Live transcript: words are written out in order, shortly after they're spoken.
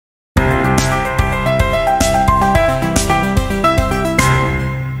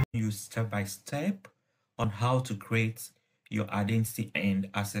step by step on how to create your identity and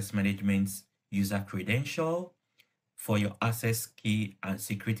access management user credential for your access key and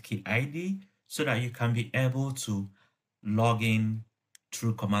secret key ID so that you can be able to log in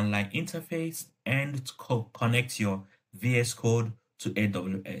through command line interface and connect your VS Code to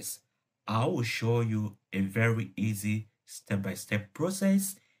AWS. I will show you a very easy step-by-step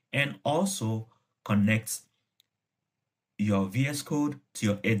process and also connect your VS Code to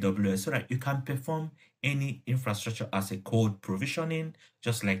your AWS so that you can perform any infrastructure as a code provisioning,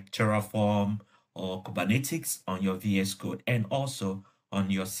 just like Terraform or Kubernetes on your VS Code and also on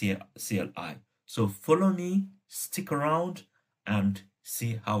your CLI. So follow me, stick around, and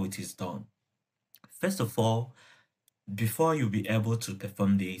see how it is done. First of all, before you'll be able to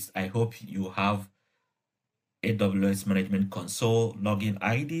perform this, I hope you have AWS Management Console login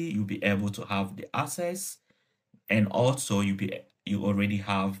ID. You'll be able to have the access, and also you already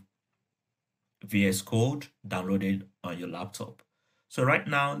have VS Code downloaded on your laptop. So right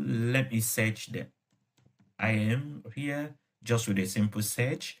now, let me search the IAM here just with a simple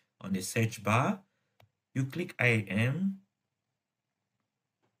search on the search bar. You click IAM.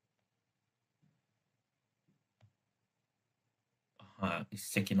 It's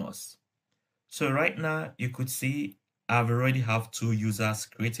checking us. So right now you could see I've already have 2 users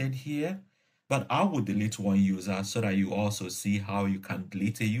created here, but I will delete 1 user so that you also see how you can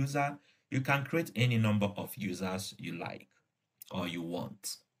delete a user. You can create any number of users you like or you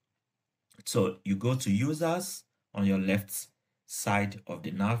want. So you go to users on your left side of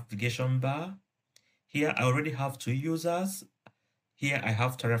the navigation bar. Here I already have 2 users. Here I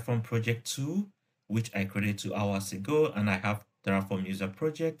have Terraform project 2, which I created 2 hours ago, and I have Terraform user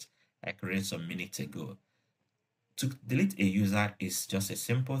project I created some minutes ago. To delete a user is just a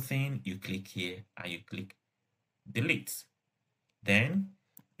simple thing. You click here and you click delete. Then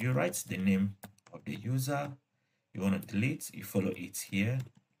you write the name of the user you want to delete. You follow it here.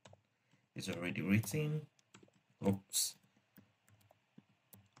 It's already written. Oops.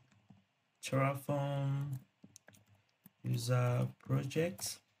 Terraform user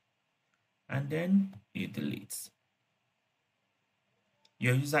project, and then you delete.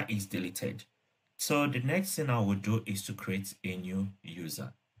 Your user is deleted. So the next thing I will do is to create a new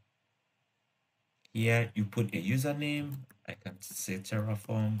user. Here you put a username. I can say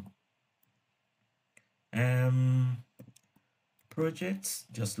Terraform projects,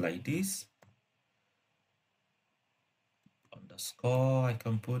 just like this. Underscore, I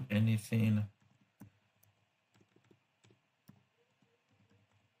can put anything.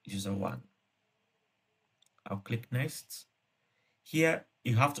 User 1. I'll click next. Here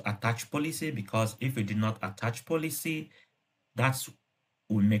you have to attach policy, because if you did not attach policy, that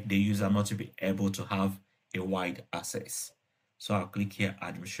will make the user not to be able to have a wide access. So I'll click here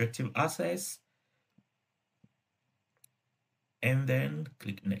administrative access and then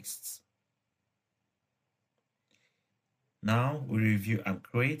click next. Now we review and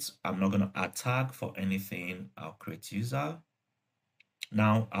create. I'm not going to add tag for anything. I'll create user.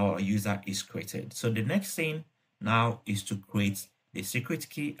 Now our user is created. So the next thing now is to create the secret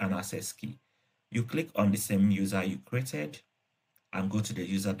key and access key. You click on the same user you created and go to the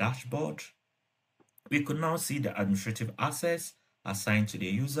user dashboard. We could now see the administrative access assigned to the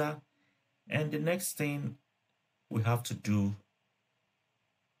user. And the next thing we have to do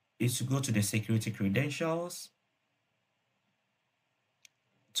is to go to the security credentials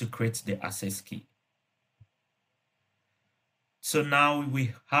to create the access key. So now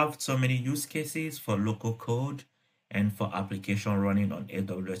we have so many use cases for local code and for application running on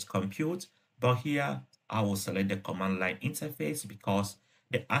AWS compute. But here I will select the command line interface because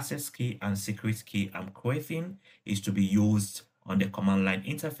the access key and secret key I'm creating is to be used on the command line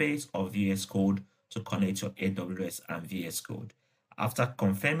interface of VS Code to connect your AWS and VS Code. After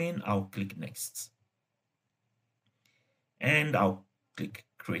confirming, I'll click next. And I'll click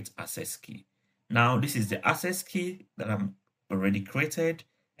create access key. Now this is the access key that I'm already created,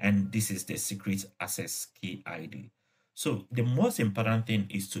 and this is the secret access key ID. So the most important thing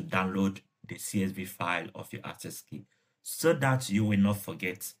is to download the CSV file of your access key so that you will not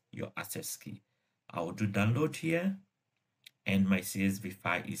forget your access key. I will do download here, and my CSV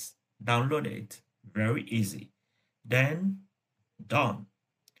file is downloaded. Very easy. Then done.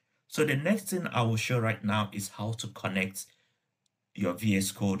 So the next thing I will show right now is how to connect your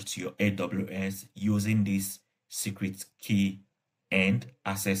VS Code to your AWS using this secret key and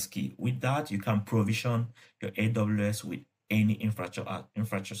access key. With that, you can provision your AWS with any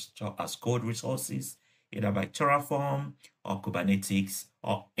infrastructure as code resources, either by Terraform or Kubernetes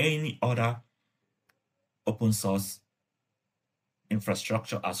or any other open source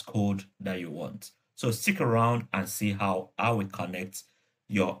infrastructure as code that you want. So stick around and see how I will connect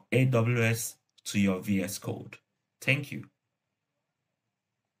your AWS to your VS Code. Thank you.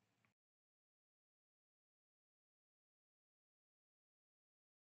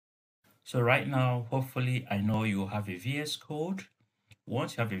 So right now, hopefully, I know you have a VS Code.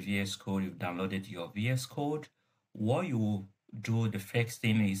 Once you have a VS Code, you've downloaded your VS Code. What you will do, the first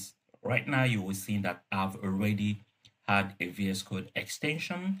thing is, right now you will see that I've already had a VS Code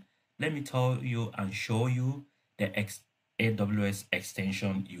extension. Let me tell you and show you the AWS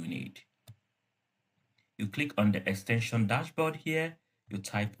extension you need. You click on the extension dashboard here, you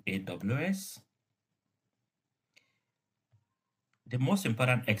type AWS. The most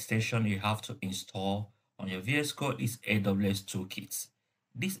important extension you have to install on your VS Code is AWS Toolkit.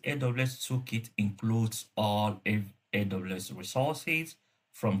 This AWS Toolkit includes all AWS resources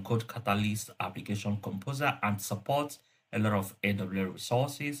from Code Catalyst, Application Composer, and supports a lot of AWS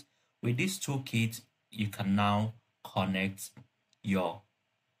resources. With this toolkit, you can now connect your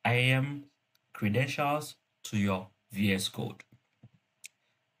IAM credentials to your VS Code.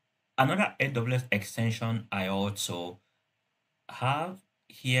 Another AWS extension I also have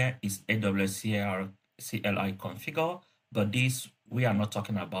here is AWS CLI configure, but this we are not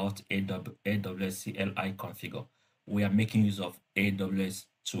talking about AWS CLI configure. We are making use of AWS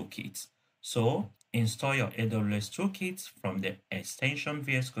toolkits. So install your AWS toolkits from the extension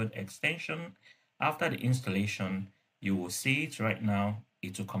VS Code extension. After the installation, you will see it right now.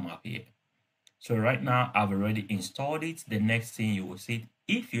 It will come up here. So right now I've already installed it. The next thing you will see,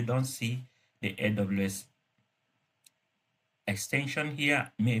 if you don't see the AWS extension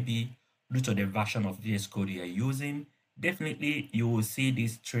here, maybe due to the version of VS Code you're using, definitely you will see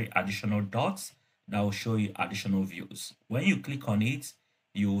these three additional dots that will show you additional views. When you click on it,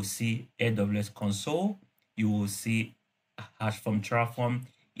 you will see AWS console, you will see HashForm Terraform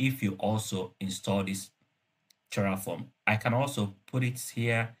if you also install this Terraform. I can also put it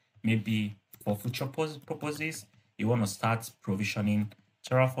here, maybe for future purposes, you want to start provisioning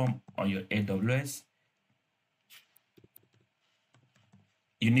Terraform on your AWS.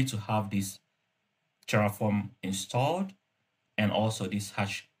 You need to have this Terraform installed and also this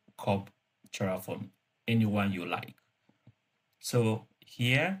HashiCorp Terraform, anyone you like. So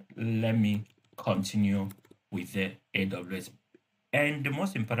here, let me continue with the AWS. And the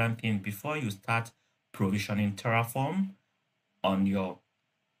most important thing, before you start provisioning Terraform on your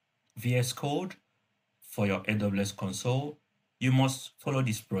VS Code for your AWS console, you must follow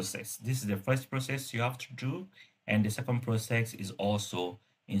this process. This is the first process you have to do. And the second process is also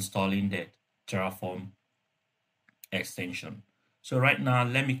installing the Terraform extension. So right now,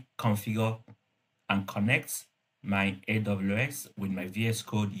 let me configure and connect my AWS with my VS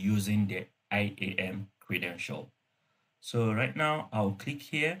Code using the IAM credential. So right now, I'll click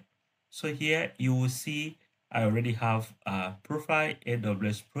here. So here you will see I already have a profile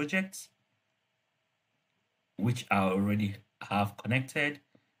AWS projects, which I already have connected.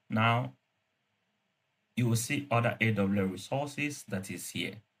 Now you will see other AWS resources that is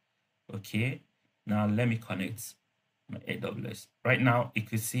here. Okay, now let me connect my AWS. Right now, you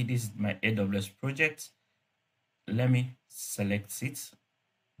can see this is my AWS project. Let me select it.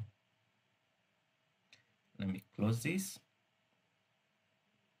 Let me close this.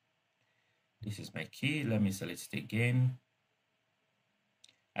 This is my key. Let me select it again.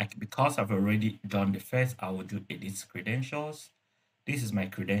 Because I've already done the first, I will do edit credentials. This is my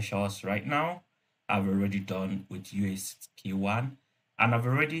credentials right now. I've already done with US key 1, and I've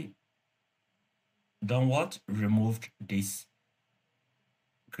already done what? Removed this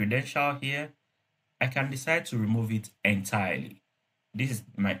credential here. I can decide to remove it entirely. This is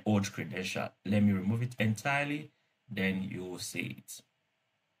my old credential. Let me remove it entirely, then you will see it.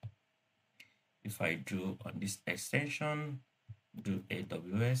 If I do on this extension, do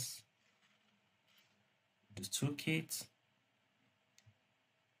AWS, do toolkit,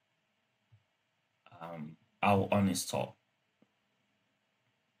 I'll uninstall.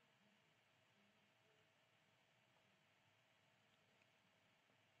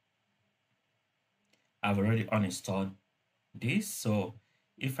 I've already uninstalled this, so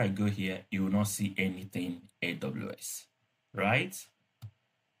if I go here, you will not see anything AWS, right?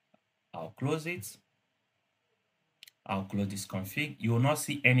 I'll close it. I'll close this config. You will not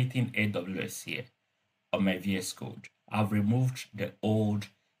see anything AWS here on my VS Code. I've removed the old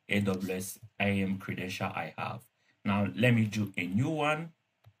AWS IAM credential I have. Now let me do a new one.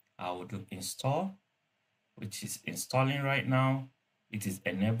 I will do install, which is installing right now. It is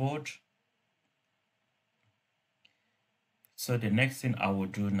enabled. So the next thing I will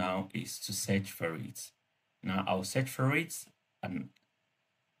do now is to search for it. Now I'll search for it. and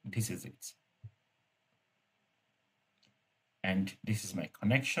this is it. And this is my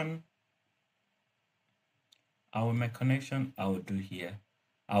connection. My connection, I will do here.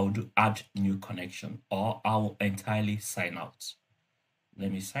 I will do add new connection, or I will entirely sign out.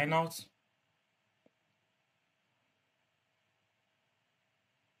 Let me sign out.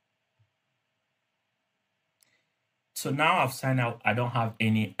 So now I've signed out, I don't have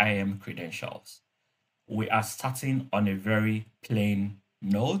any IAM credentials. We are starting on a very plain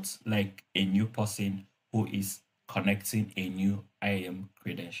note, like a new person who is connecting a new IAM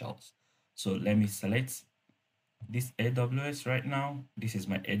credentials. So let me select this AWS right now. This is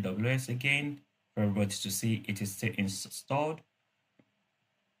my AWS again. For everybody to see, it is still installed.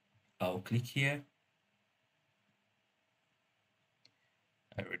 I'll click here.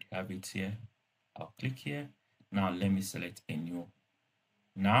 I already have it here. I'll click here. Now let me select a new.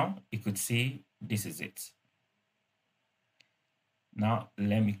 Now you could see this is it. Now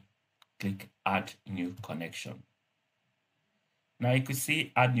let me click add new connection. Now you could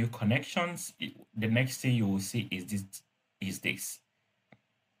see add new connections. The next thing you will see is this.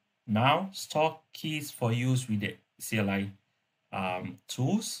 Now store keys for use with the CLI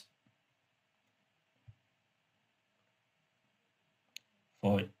tools.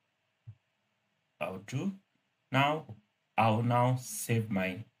 For I'll do. Now I'll now save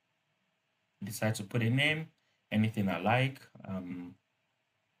my, decide to put a name, anything I like.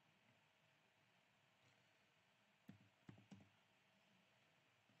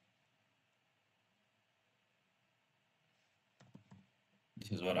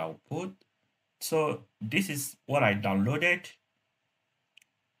 This is what I'll put. So this is what I downloaded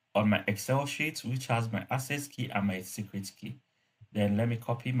on my Excel sheet, which has my access key and my secret key. Then let me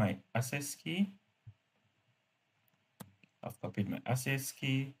copy my access key. I've copied my access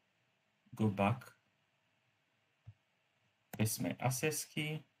key. Go back. Paste my access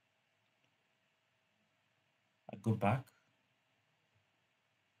key. I go back.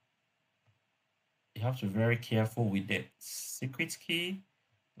 You have to be very careful with the secret key.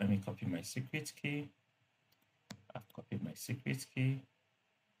 Let me copy my secret key. I've copied my secret key.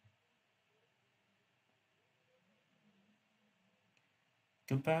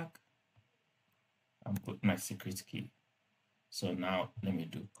 Go back and put my secret key. So now let me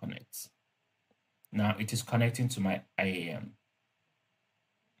do connect. Now it is connecting to my IAM.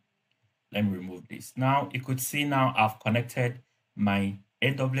 Let me remove this. Now you could see now I've connected my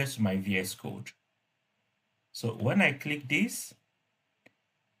AWS to my VS Code. So when I click this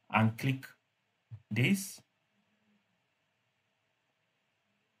and click this,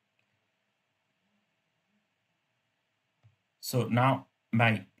 so now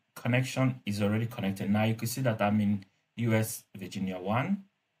my connection is already connected. Now you can see that I'm in US Virginia 1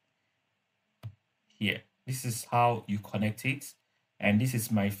 here. This is how you connect it. And this is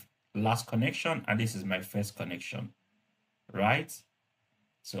my last connection, and this is my first connection, right?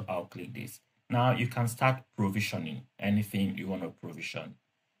 So I'll click this. Now you can start provisioning anything you want to provision.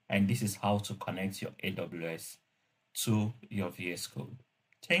 And this is how to connect your AWS to your VS Code.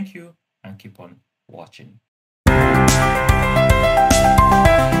 Thank you and keep on watching.